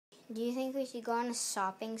Do you think we should go on a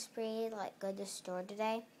shopping spree, like go to the store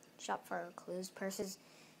today? Shop for our clothes, purses,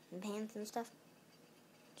 and pants and stuff?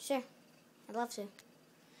 Sure. I'd love to.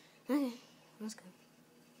 Okay, let's go.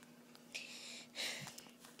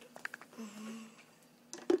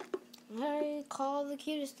 I call the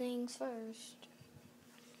cutest things first.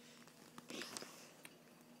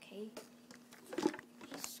 Okay.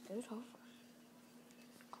 Scoot over.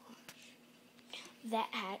 Gosh. That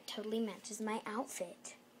hat totally matches my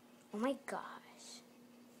outfit. Oh my gosh.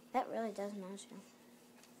 That really does match him.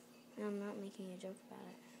 And I'm not making a joke about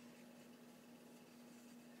it.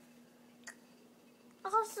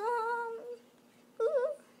 Awesome!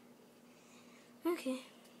 Woo! Okay.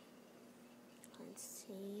 Let's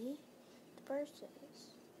see the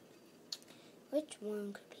purses. Which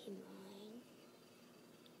one could be mine?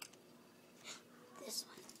 This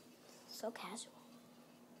one. So casual.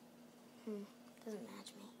 Doesn't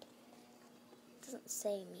match me. Doesn't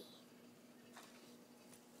say me.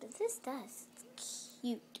 But this does. It's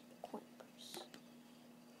cute coin purse.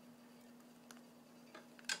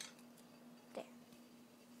 There.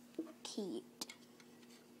 Cute.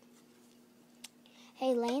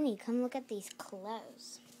 Hey, Lanie, come look at these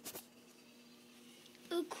clothes.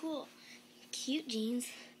 Oh, cool. Cute jeans.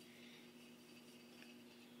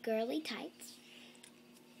 Girly tights.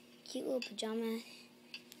 Cute little pajama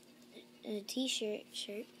t-shirt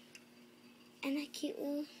shirt. And a cute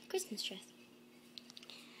little Christmas dress.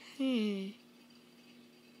 I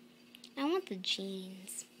want the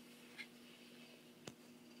jeans.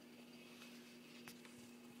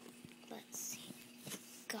 Let's see.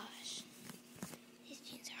 Gosh. These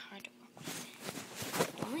jeans are hard to work with.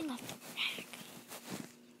 Falling off the rack.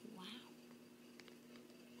 Wow.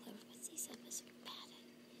 Whoever puts these up is bad.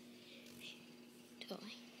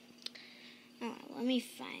 Totally. Oh, let me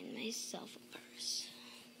find myself a purse.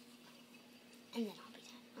 And then I'll be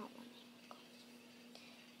done. I don't want any more clothes.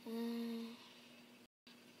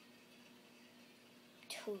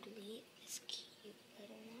 Totally this cute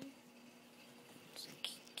little one. It's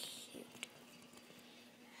cute.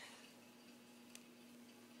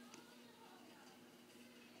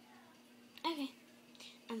 Okay.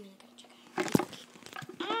 I'm gonna go check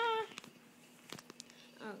out.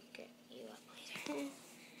 I'll get you up later.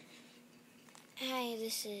 Hi,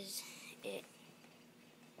 this is it.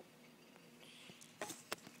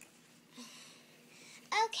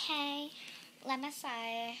 Okay, let me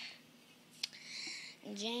say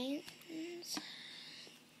jeans.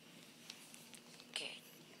 Okay,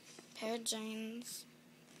 pair of jeans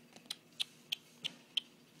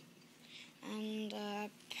and a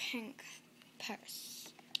pink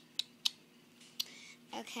purse.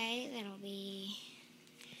 Okay, that'll be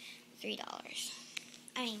 $3.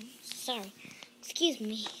 I mean, sorry, excuse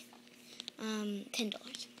me. $10. There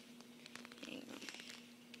you go.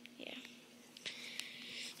 Yeah.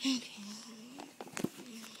 Okay.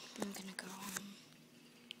 I'm gonna go home.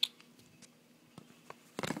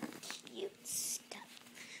 Cute stuff.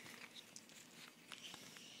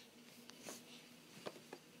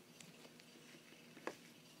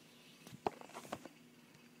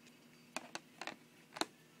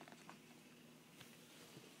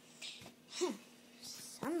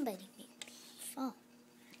 Somebody made me fall.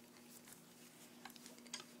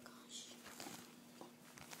 Gosh.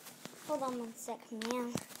 Hold on 1 second,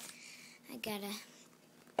 man. I gotta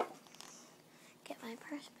get my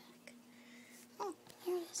purse back. Oh,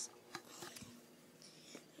 here it is.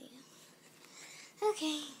 There you go.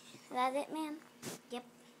 Okay, is that it, man? Yep.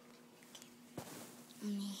 Okay.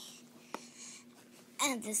 Let me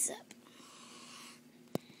add this up.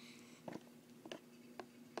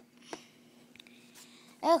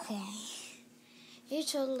 Okay, your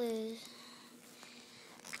total is,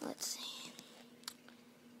 let's see,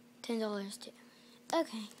 $10 too.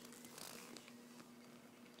 Okay.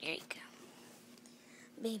 There you go.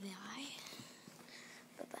 Bye-bye.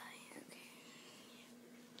 Bye-bye. Okay.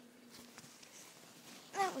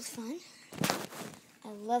 That was fun. I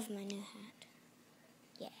love my new hat.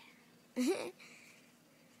 Yeah.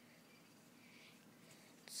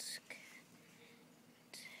 Let's go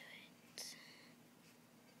to it.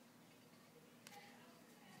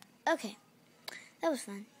 Okay. That was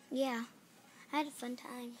fun. Yeah. I had a fun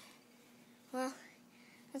time. Well,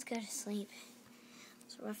 let's go to sleep.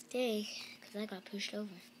 It's a rough day because I got pushed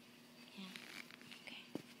over. Yeah. Okay.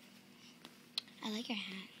 I like your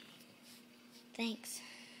hat. Thanks.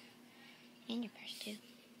 And your purse too.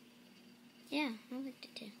 Yeah, I liked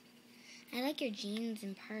it too. I like your jeans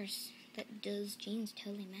and purse. Those jeans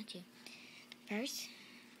totally match you. The purse,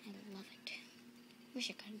 I love it. Wish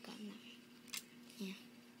I could have gotten that. Yeah.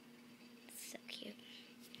 It's so cute.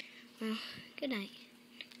 Well, good night.